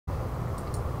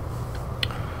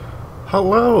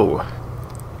Hello.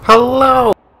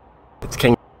 Hello. It's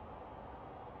King.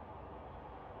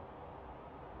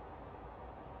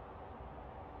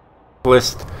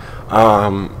 List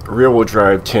rear-wheel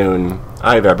drive tune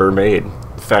I've ever made.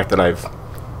 The fact that I've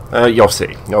you'll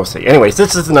see. Anyways,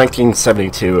 this is the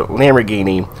 1972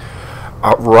 Lamborghini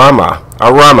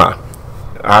Jarama.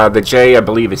 The J, I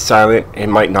believe, is silent. It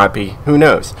might not be. Who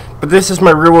knows? But this is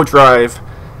my rear-wheel drive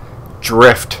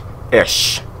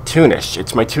drift-ish. Tunish.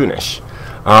 It's my Tunish.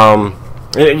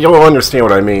 You'll understand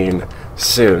what I mean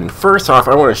soon. First off,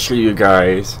 I want to show you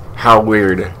guys how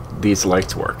weird these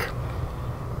lights work.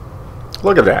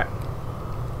 Look at that.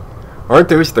 Aren't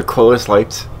those the coolest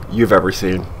lights you've ever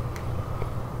seen?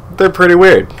 They're pretty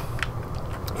weird.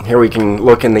 Here we can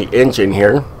look in the engine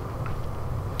here.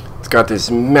 It's got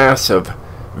this massive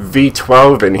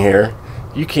V12 in here.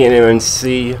 You can't even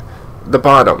see the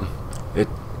bottom.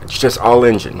 It's just all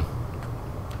engine.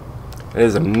 It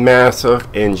is a massive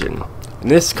engine. And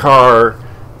this car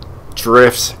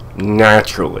drifts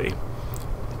naturally.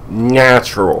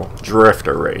 Natural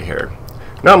drifter right here.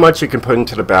 Not much you can put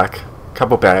into the back.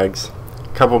 Couple bags.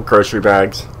 Couple grocery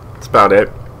bags. That's about it.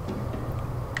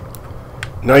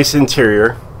 Nice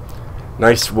interior.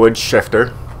 Nice wood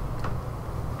shifter.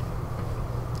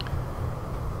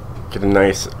 Get a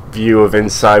nice view of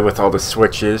inside with all the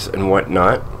switches and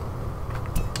whatnot.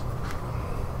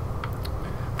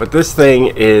 But this thing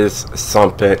is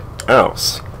something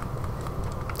else.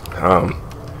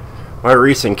 My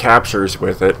recent captures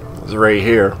with it is right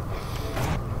here.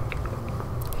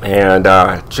 And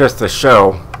just to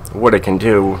show what it can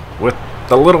do with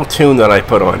the little tune that I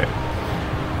put on it.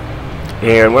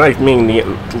 And what I mean the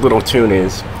little tune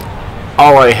is,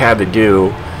 all I had to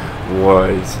do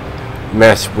was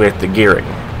mess with the gearing.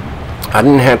 I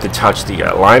didn't have to touch the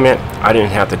alignment. I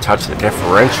didn't have to touch the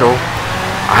differential.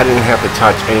 I didn't have to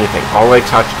touch anything. All I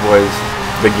touched was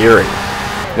the gearing.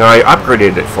 Now I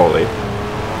upgraded it fully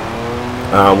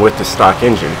with the stock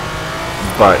engine,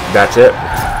 but that's it.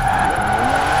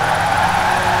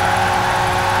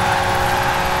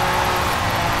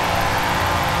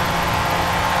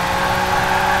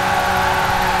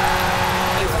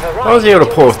 I was able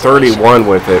to pull 31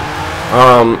 with it.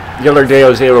 The other day I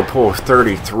was able to pull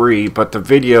 33, but the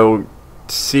video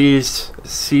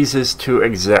ceases to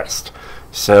exist.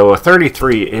 So a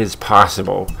 33 is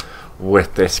possible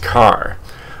with this car.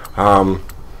 Now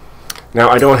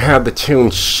I don't have the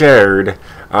tune shared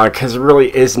because there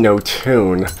really is no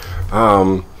tune.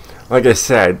 Like I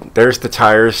said, there's the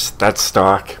tires, that's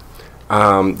stock.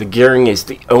 The gearing is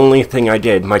the only thing I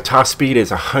did. My top speed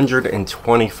is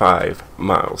 125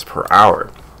 miles per hour.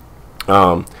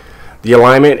 The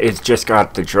alignment is just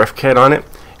got the drift kit on it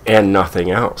and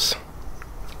nothing else.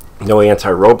 No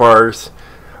anti-roll bars.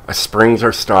 Springs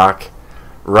are stock.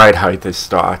 Ride height is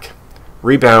stock.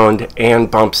 Rebound and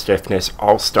bump stiffness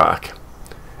all stock.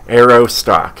 Aero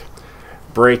stock.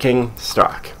 Braking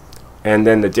stock. And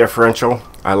then the differential,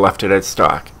 I left it at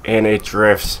stock. And it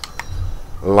drifts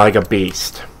like a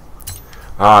beast.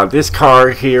 This car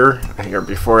here,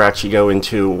 before I actually go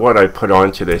into what I put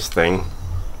onto this thing,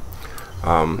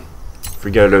 if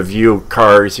we go to view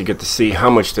cars, you get to see how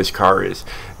much this car is.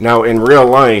 Now in real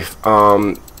life,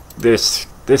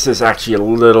 this is actually a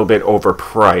little bit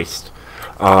overpriced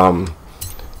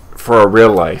for a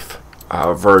real life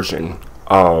version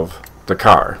of the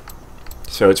car.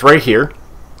 So it's right here.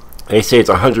 They say it's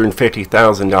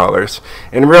 $150,000.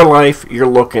 In real life, you're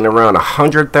looking around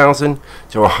 $100,000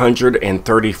 to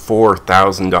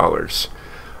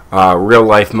 $134,000. Real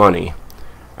life money,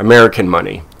 American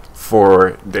money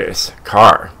for this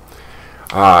car.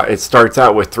 It starts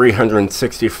out with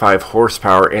 365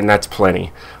 horsepower, and that's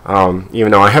plenty.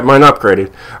 Even though I have mine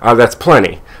upgraded, that's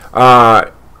plenty.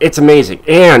 It's amazing.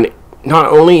 And not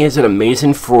only is it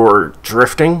amazing for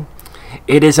drifting,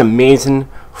 it is amazing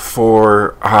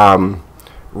for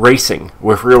racing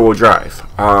with rear-wheel drive.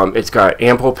 It's got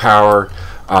ample power.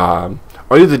 All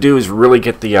you have to do is really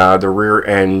get the rear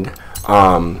end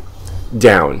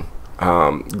down,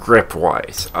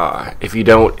 grip-wise. If you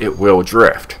don't, it will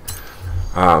drift.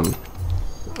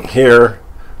 Here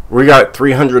we got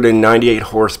 398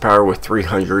 horsepower with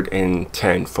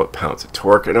 310 foot-pounds of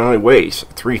torque. It only weighs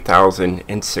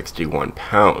 3,061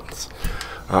 pounds.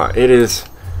 It is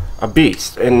a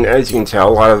beast, and as you can tell,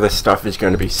 a lot of this stuff is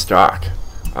going to be stock.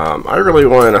 I really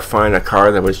wanted to find a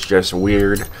car that was just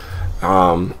weird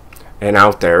and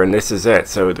out there, and this is it.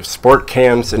 So the sport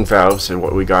cams and valves and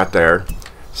what we got there: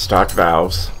 stock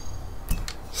valves,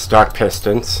 stock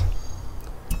pistons,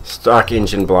 stock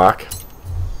engine block.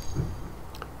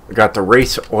 We got the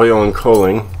race oil and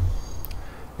cooling,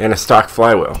 and a stock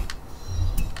flywheel.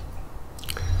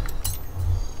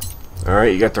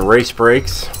 Alright, you got the race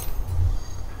brakes.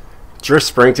 Just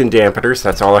springs and dampeners,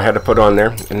 that's all I had to put on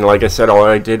there. And like I said, all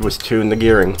I did was tune the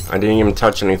gearing. I didn't even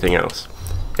touch anything else.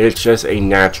 It's just a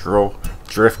natural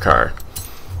drift car.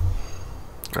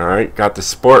 Alright, got the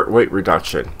sport weight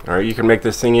reduction. Alright, you can make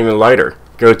this thing even lighter.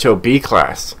 Go to a B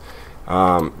class.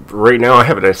 Right now I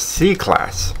have it a C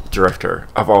class drifter,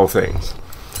 of all things.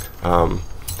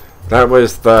 That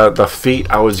was the feat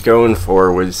I was going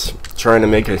for, was trying to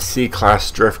make a C class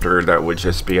drifter that would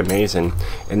just be amazing.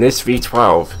 And this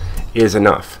V12 is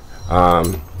enough.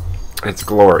 It's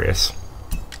glorious.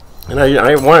 And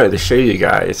I wanted to show you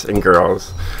guys and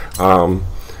girls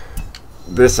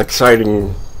this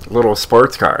exciting little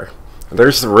sports car.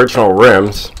 There's the original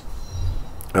rims.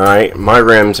 Alright, my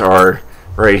rims are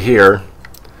right here.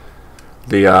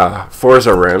 The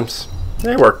Forza rims.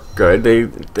 They work good.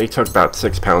 They took about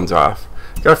 6 pounds off.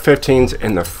 Got 15s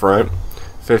in the front,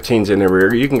 15s in the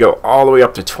rear. You can go all the way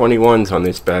up to 21s on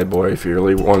this bad boy if you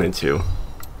really wanted to.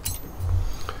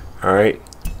 Alright,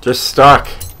 just stock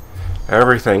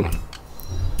everything.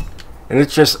 And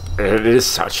it is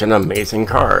such an amazing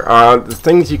car. The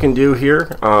things you can do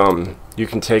here, you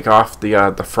can take off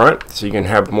the front so you can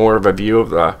have more of a view of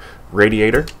the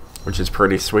radiator, which is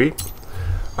pretty sweet.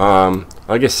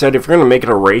 Like I said, if you're going to make it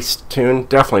a race tune,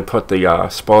 definitely put the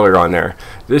spoiler on there.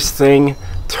 This thing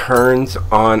turns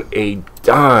on a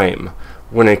dime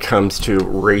when it comes to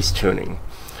race tuning.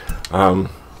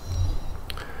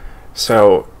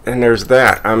 So, and there's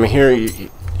that. Here,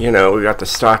 you know, we got the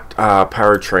stock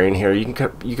powertrain here. You can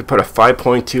put a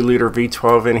 5.2 liter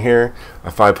V12 in here, a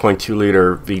 5.2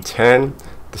 liter V10,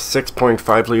 the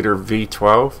 6.5 liter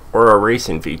V12, or a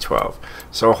racing V12.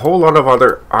 So a whole lot of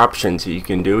other options that you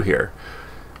can do here.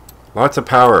 Lots of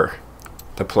power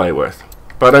to play with.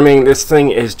 But I mean, this thing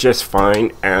is just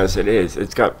fine as it is.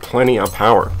 It's got plenty of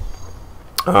power.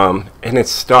 And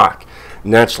it's stock,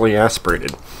 naturally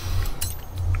aspirated.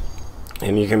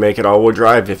 And you can make it all-wheel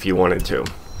drive if you wanted to.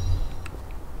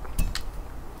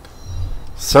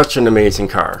 Such an amazing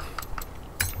car.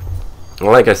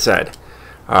 Like I said,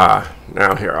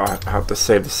 now here, I'll have to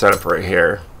save the setup right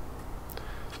here.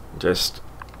 Just,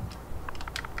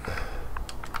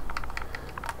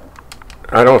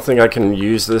 I don't think I can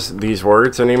use these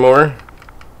words anymore.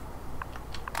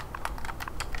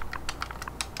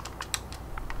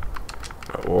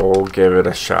 But we'll give it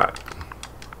a shot.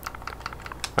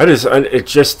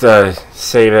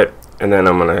 Save it, and then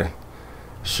I'm gonna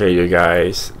show you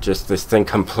guys just this thing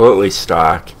completely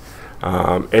stock.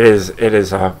 It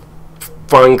is a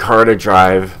fun car to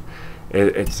drive.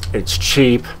 It's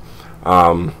cheap.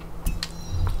 Other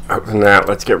than that,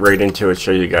 let's get right into it,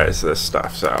 show you guys this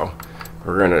stuff. So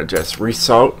we're gonna just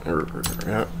resalt.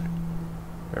 There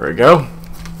we go.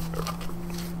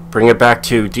 Bring it back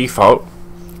to default,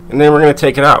 and then we're gonna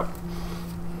take it out.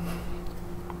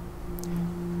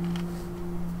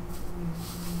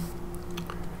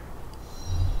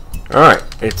 Alright,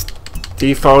 it's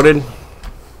defaulted.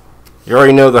 You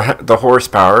already know the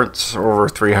horsepower. It's over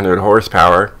 300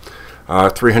 horsepower,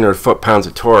 300 foot-pounds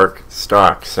of torque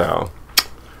stock, so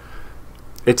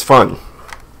it's fun.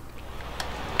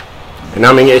 And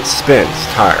I mean, it spins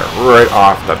tire right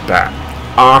off the bat.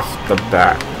 Off the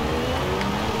bat.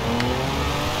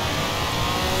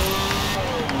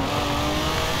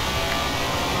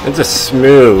 It's a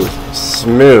smooth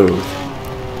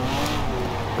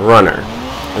runner.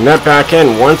 And that back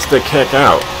end wants to kick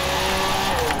out.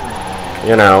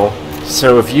 You know,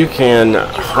 so if you can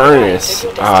harness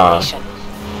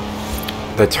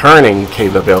the turning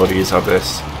capabilities of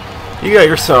this, you got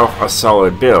yourself a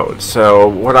solid build. So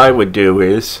what I would do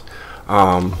is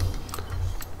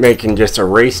making just a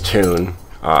race tune.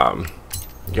 You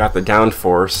got the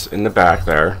downforce in the back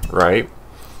there, right?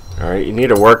 Alright, you need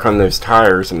to work on those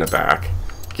tires in the back.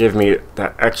 Give me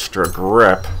that extra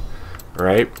grip,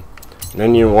 right? And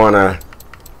then you want to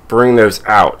bring those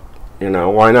out. You know,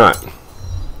 why not?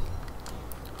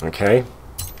 Okay,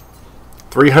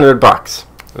 $300.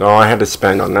 That's all I had to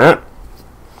spend on that.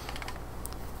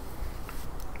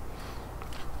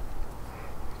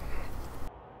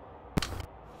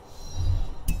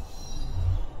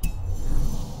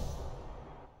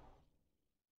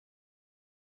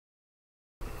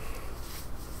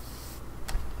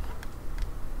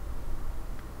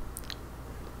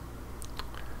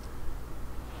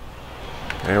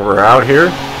 And we're out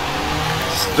here,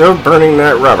 still burning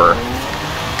that rubber.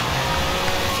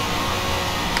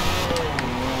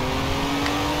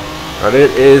 But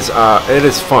it is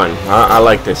fun. I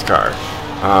like this car.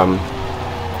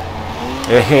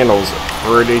 It handles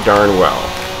pretty darn well.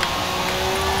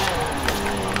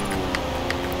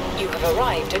 You have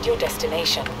arrived at your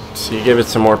destination. So you give it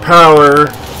some more power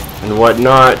and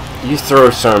whatnot. You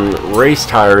throw some race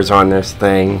tires on this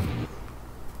thing,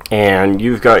 and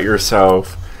you've got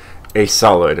yourself a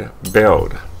solid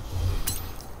build.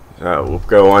 We'll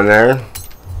go on there,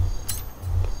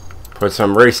 put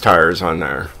some race tires on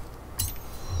there.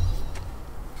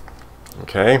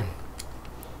 Okay,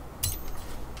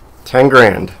 10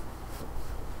 grand.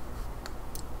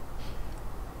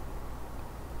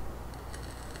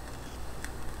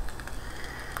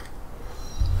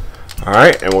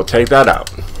 Alright, and we'll take that out.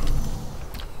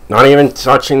 Not even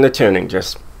touching the tuning,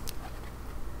 just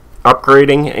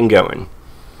upgrading and going.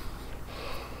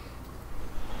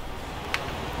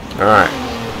 Alright,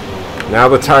 now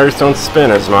the tires don't spin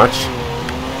as much.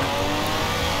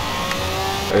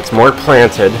 It's more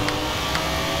planted.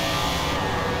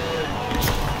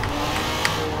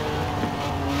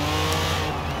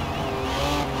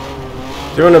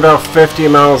 Doing about 50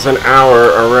 miles an hour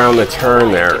around the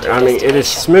turn there. I mean, it is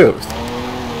smooth.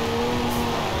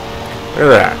 Look at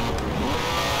that.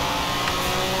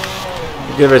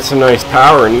 You give it some nice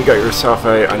power and you got yourself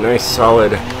a nice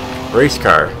solid race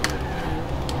car.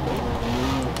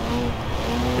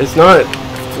 It's not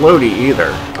floaty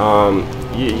either.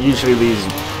 Usually these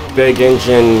big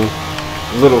engine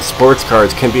little sports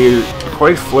cars can be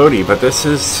quite floaty, but this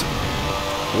is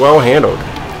well handled.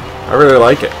 I really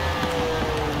like it.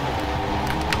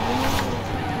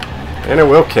 And it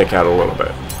will kick out a little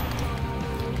bit.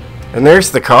 And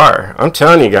there's the car. I'm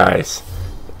telling you guys,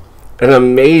 an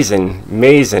amazing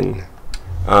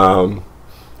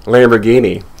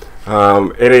Lamborghini.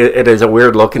 It is a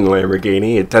weird looking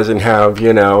Lamborghini. It doesn't have,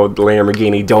 you know, the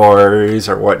Lamborghini doors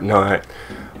or whatnot.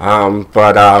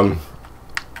 But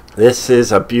this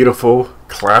is a beautiful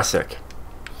classic.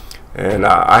 And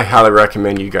I highly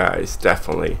recommend you guys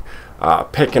definitely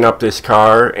picking up this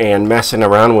car and messing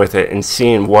around with it and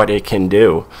seeing what it can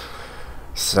do.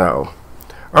 So,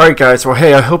 alright guys, well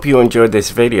hey, I hope you enjoyed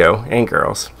this video, and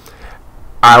girls.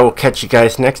 I will catch you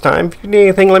guys next time. If you need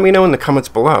anything, let me know in the comments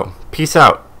below. Peace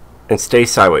out, and stay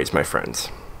sideways, my friends.